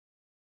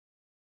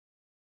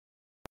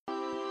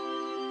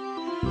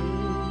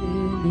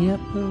the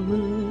upper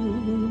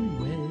room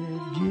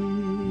with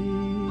Jesus.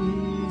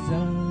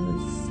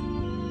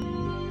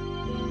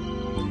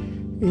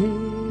 In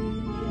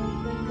the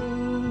upper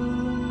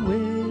room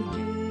with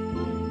Jesus.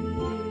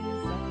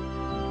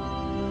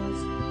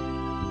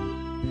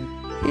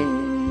 In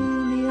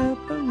the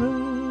upper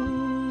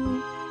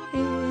room.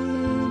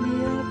 In the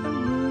upper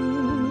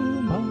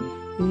room. Oh,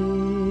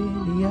 in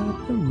the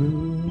upper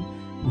room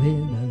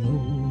with the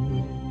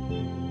Lord.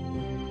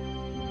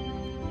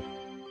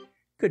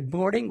 Good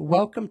morning.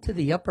 Welcome to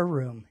the upper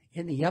room.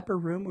 In the upper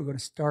room, we're going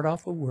to start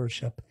off with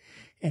worship,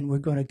 and we're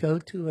going to go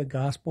to a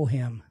gospel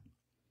hymn.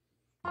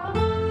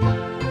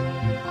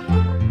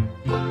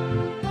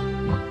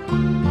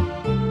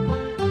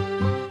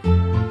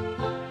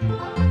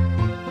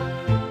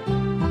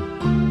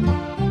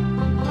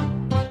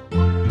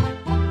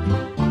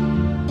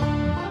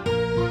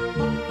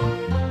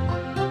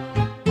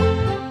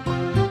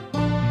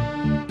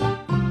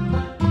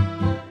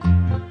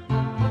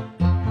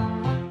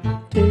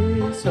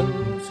 Tis so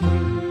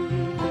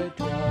sweet to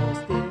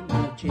trust in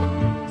my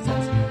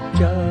Jesus,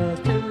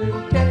 just to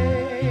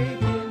take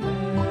him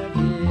at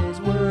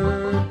his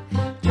word,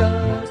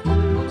 just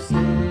to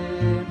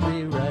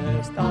simply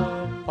rest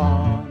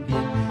upon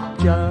him,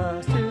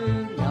 just to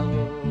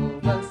know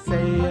thus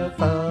saith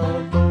the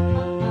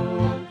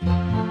Lord.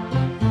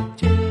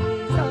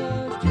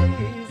 Jesus,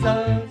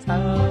 Jesus,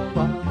 how I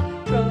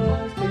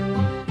trust him,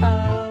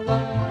 how I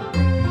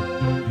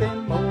prove him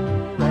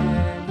more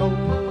and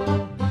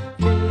more.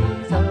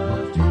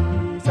 Jesus,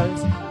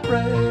 Jesus,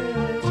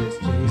 precious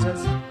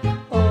Jesus,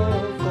 oh,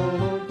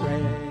 full of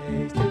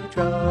grace to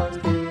trust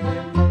him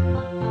more.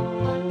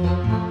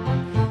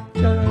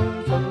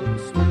 Just so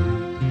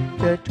sweet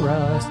to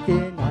trust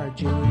in our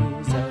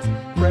Jesus,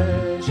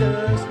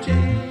 precious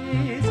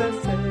Jesus,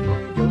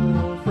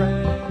 Savior,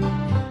 friend.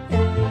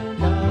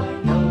 And I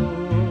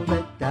know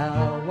that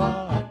thou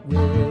art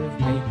with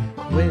me,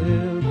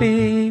 will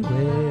be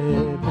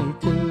with me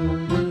to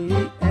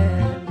the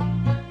end.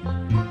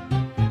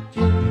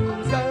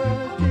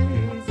 Jesus,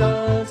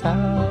 Jesus,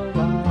 how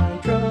I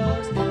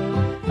trust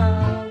him,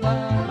 how I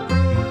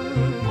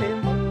prove him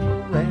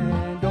more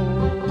and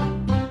more.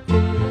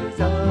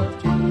 Jesus,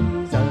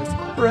 Jesus,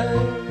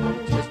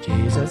 precious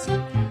Jesus,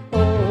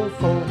 oh,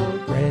 full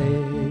of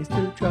grace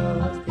to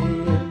trust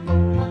him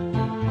more.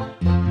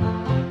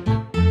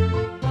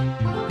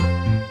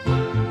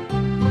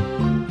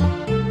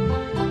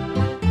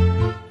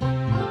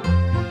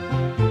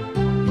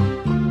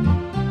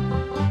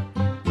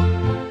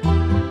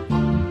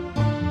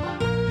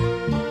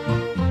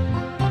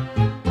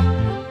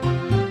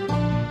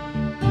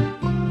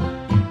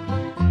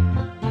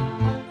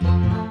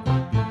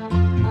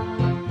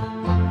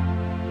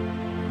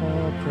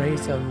 Oh,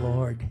 praise the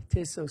Lord.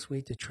 Tis so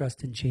sweet to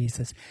trust in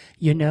Jesus.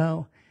 You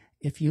know,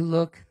 if you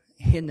look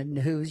in the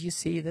news, you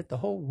see that the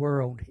whole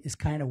world is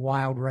kind of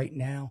wild right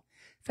now.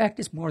 In fact,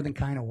 it's more than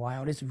kind of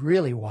wild. It's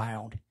really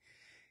wild.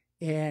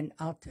 And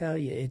I'll tell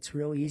you, it's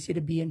real easy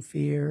to be in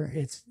fear.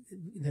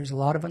 There's a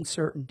lot of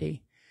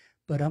uncertainty.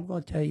 But I'm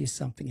going to tell you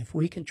something. If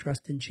we can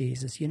trust in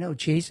Jesus, you know,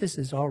 Jesus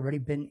has already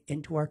been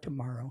into our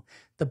tomorrow.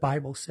 The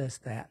Bible says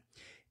that.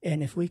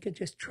 And if we could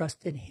just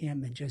trust in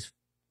him and just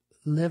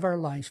live our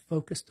lives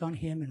focused on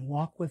him and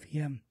walk with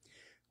him,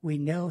 we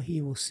know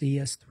he will see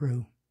us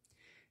through.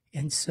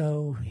 And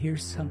so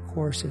here's some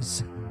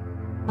courses.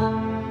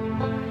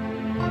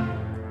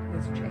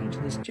 Let's change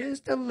this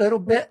just a little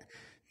bit.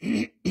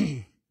 He's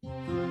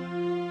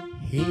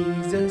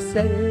a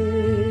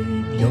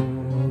Savior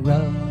of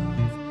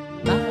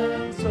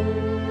my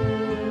soul.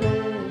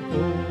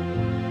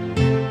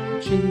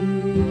 Jesus,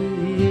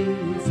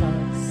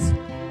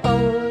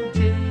 oh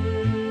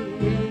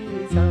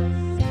Jesus,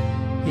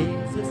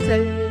 he's the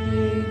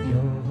Savior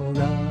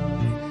of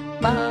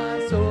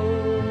my soul.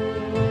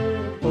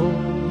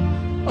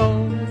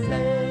 Oh, the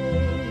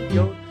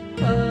Savior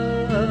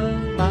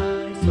of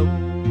my soul.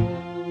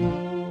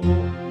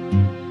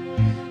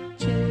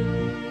 Jesus,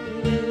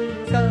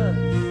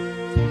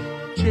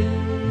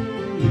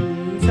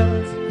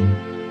 Jesus,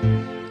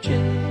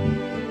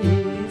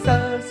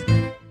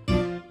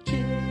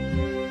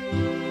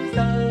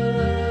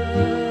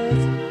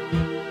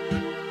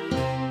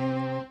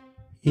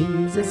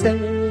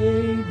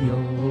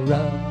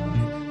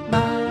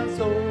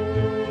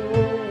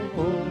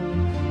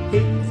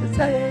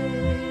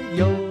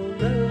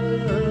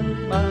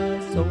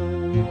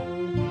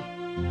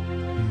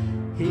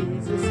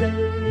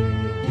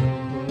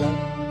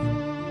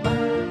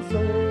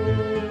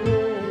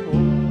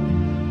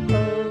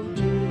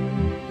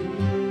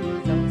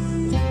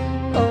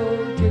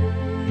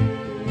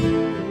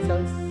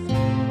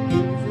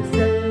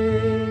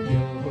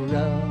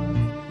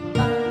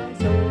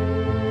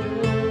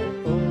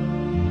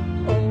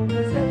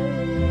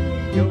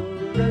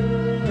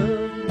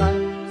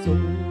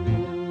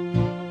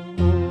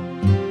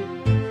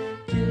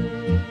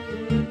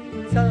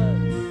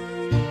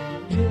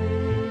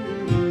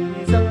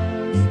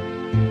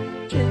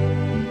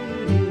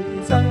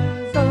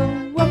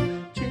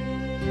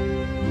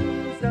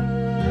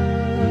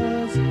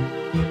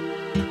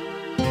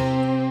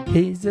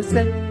 He's the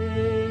Savior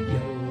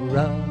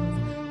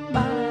of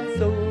my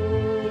soul.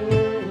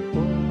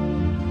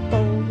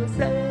 Oh, the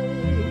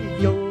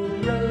Savior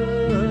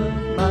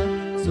of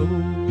my soul.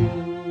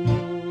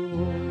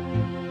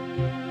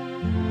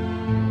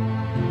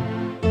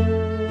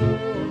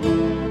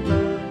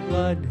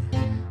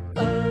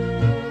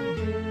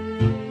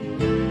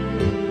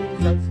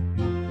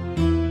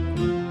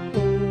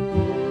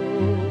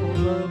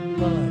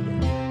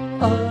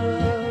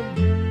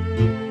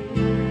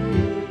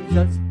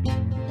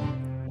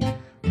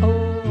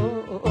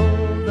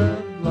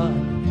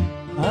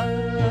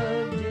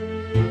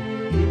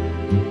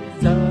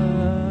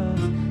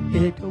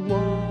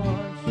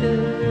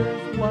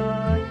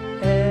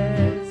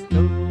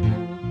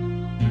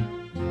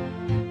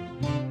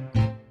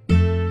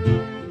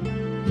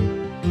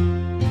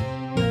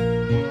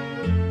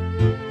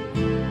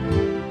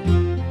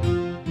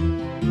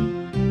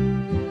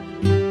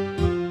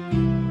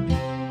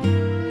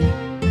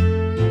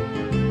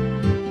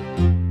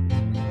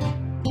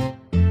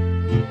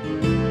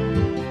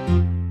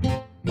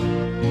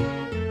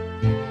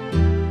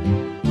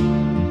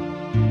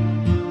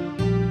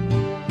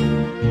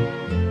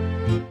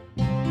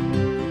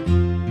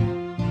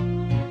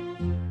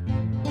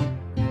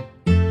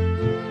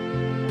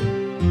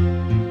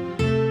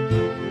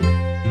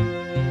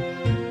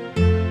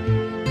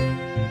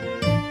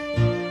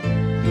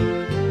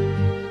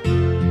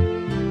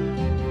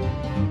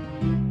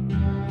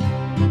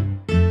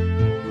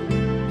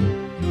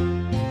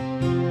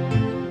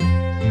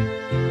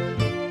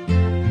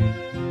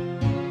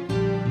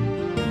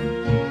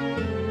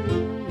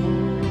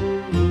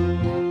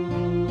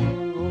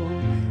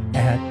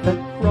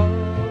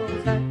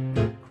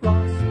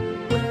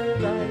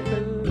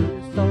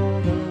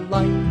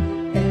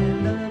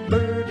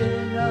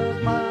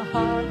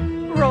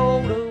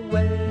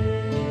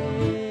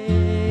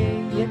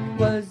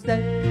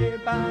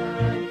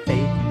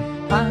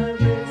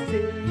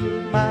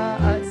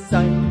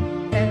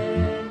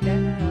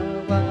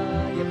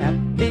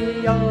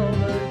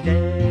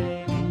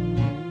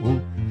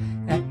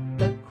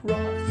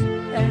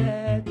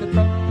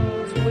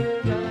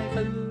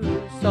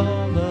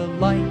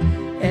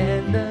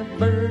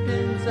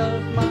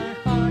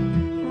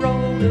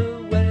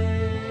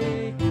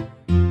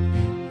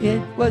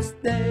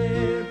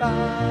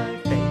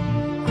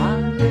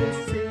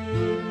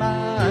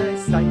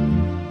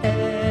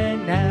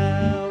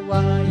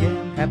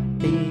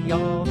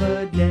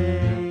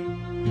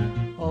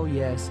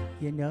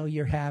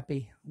 You're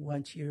happy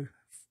once you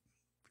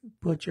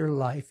put your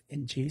life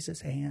in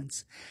Jesus'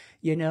 hands.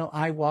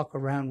 I walk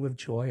around with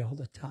joy all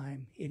the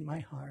time in my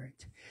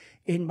heart.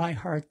 In my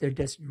heart, there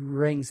just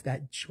rings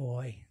that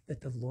joy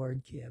that the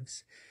Lord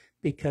gives,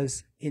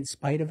 because in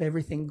spite of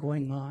everything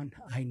going on,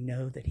 I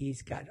know that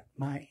He's got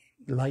my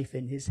life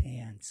in His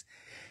hands.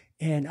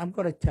 And I'm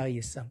going to tell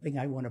you something.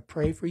 I want to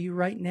pray for you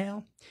right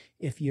now.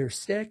 If you're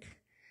sick,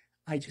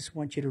 I just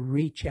want you to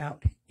reach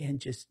out and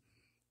just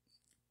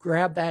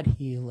grab that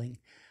healing.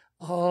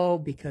 Oh,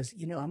 because,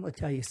 I'm going to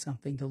tell you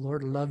something. The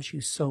Lord loves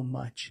you so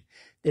much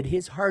that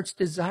His heart's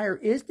desire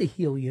is to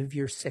heal you of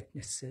your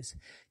sicknesses,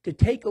 to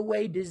take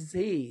away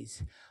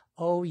disease.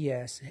 Oh,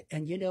 yes.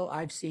 And,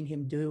 I've seen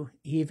Him do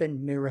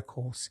even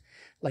miracles,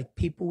 like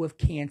people with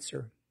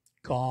cancer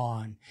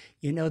gone.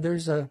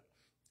 There's a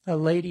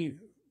lady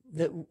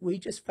that we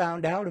just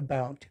found out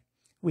about.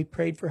 We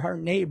prayed for her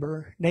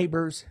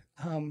neighbor's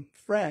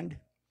friend,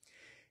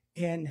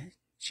 and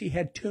she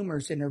had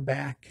tumors in her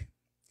back.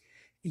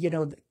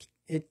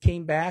 It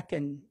came back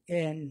and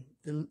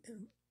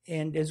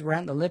is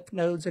around the lymph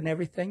nodes and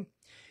everything.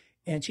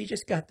 And she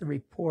just got the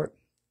report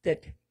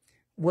that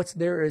what's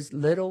there is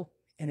little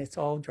and it's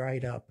all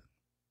dried up.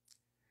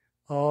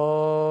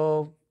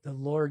 Oh, the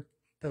Lord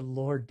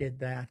did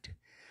that.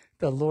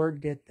 The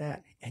Lord did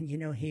that. And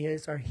He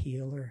is our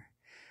healer.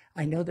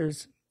 I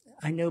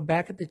know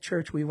back at the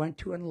church we went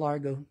to in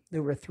Largo,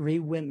 there were 3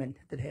 women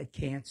that had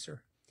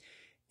cancer.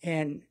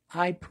 And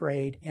I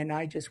prayed and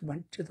I just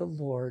went to the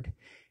Lord,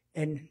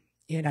 and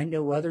I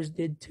know others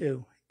did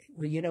too.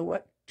 Well, you know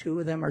what? 2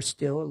 of them are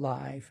still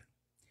alive.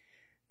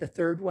 The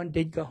 3rd one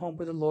did go home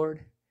with the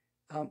Lord.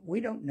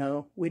 We don't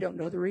know. We don't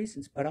know the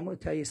reasons, but I'm going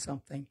to tell you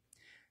something.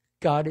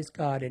 God is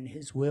God and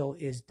His will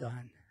is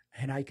done.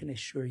 And I can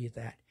assure you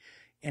that.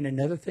 And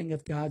another thing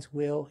of God's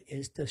will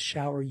is to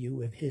shower you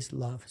with His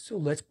love. So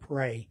let's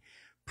pray.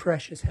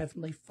 Precious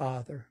Heavenly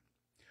Father,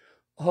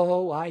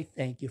 oh, I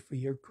thank You for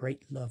Your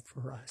great love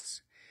for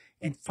us.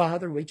 And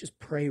Father, we just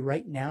pray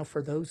right now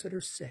for those that are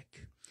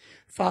sick.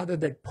 Father,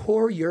 that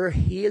pour Your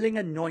healing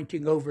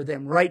anointing over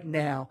them right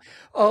now.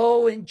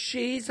 Oh, in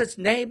Jesus'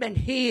 name, and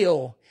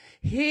heal.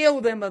 Heal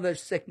them of their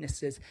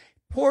sicknesses.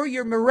 Pour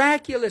Your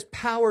miraculous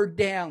power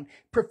down.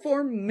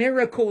 Perform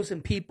miracles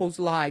in people's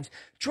lives.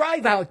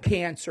 Drive out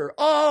cancer.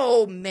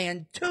 Oh,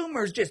 man,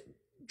 tumors, just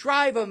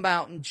drive them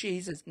out in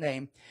Jesus'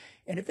 name.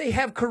 And if they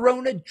have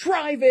corona,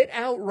 drive it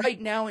out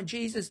right now in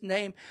Jesus'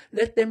 name.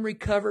 Let them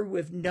recover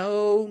with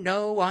no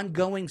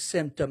ongoing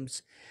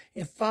symptoms.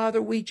 And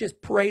Father, we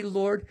just pray,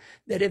 Lord,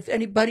 that if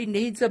anybody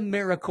needs a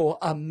miracle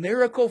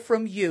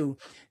from you,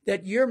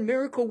 that your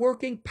miracle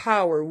working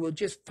power will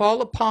just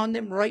fall upon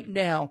them right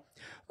now.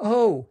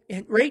 Oh,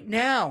 and right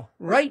now,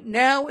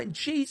 in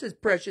Jesus'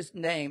 precious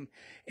name.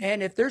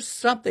 And if there's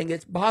something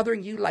that's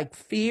bothering you like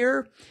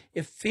fear,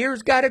 if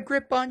fear's got a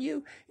grip on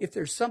you, if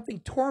there's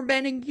something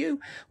tormenting you,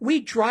 we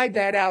drive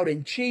that out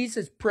in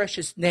Jesus'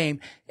 precious name.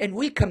 And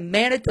we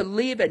command it to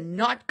leave and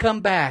not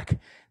come back,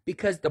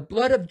 because the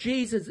blood of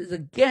Jesus is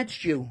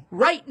against you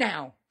right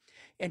now.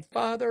 And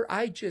Father,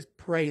 I just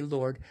pray,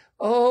 Lord,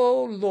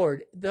 oh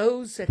Lord,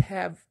 those that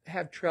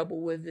have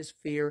trouble with this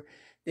fear,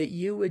 that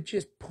you would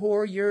just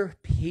pour your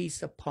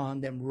peace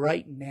upon them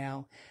right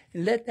now,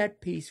 and let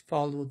that peace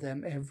follow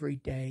them every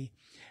day.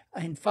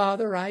 And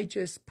Father, I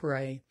just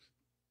pray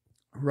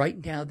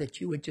right now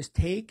that you would just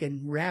take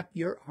and wrap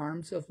your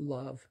arms of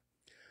love.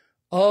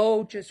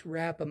 Oh, just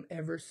wrap them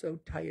ever so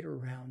tight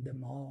around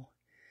them all.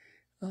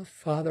 Oh,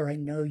 Father, I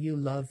know you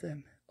love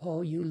them.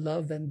 Oh, you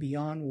love them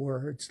beyond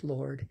words,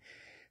 Lord.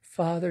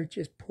 Father,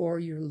 just pour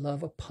your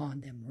love upon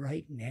them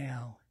right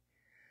now.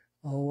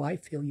 Oh, I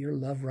feel your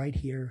love right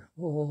here.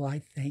 Oh, I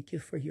thank you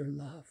for your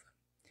love.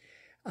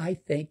 I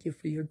thank you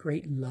for your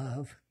great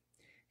love.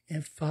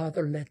 And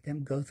Father, let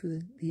them go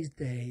through these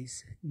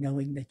days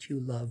knowing that you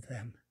love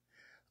them.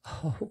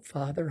 Oh,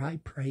 Father, I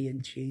pray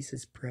in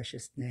Jesus'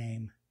 precious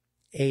name.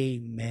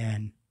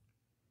 Amen.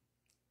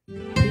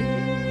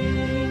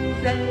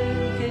 Kings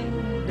and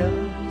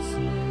kingdoms,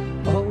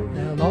 oh,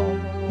 they'll all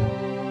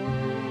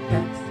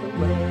pass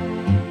away.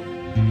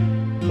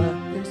 But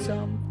there's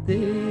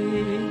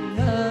something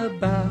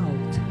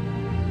about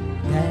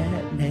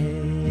that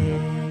name.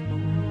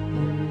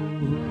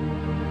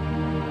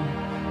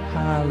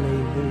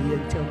 Hallelujah.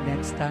 Until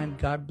next time,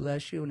 God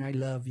bless you, and I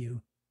love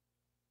you.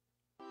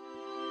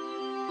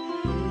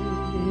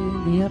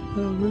 In the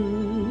upper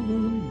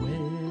room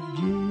with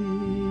Jesus.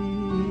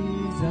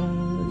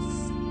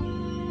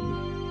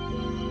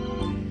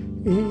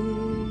 In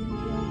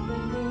the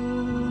upper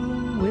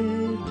room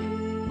with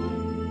Jesus.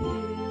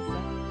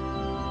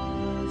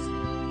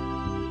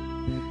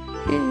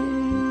 In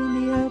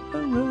the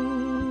upper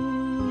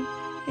room.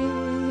 In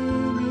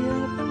the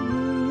upper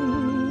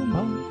room. Oh,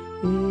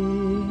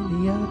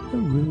 in the upper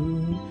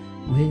room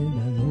with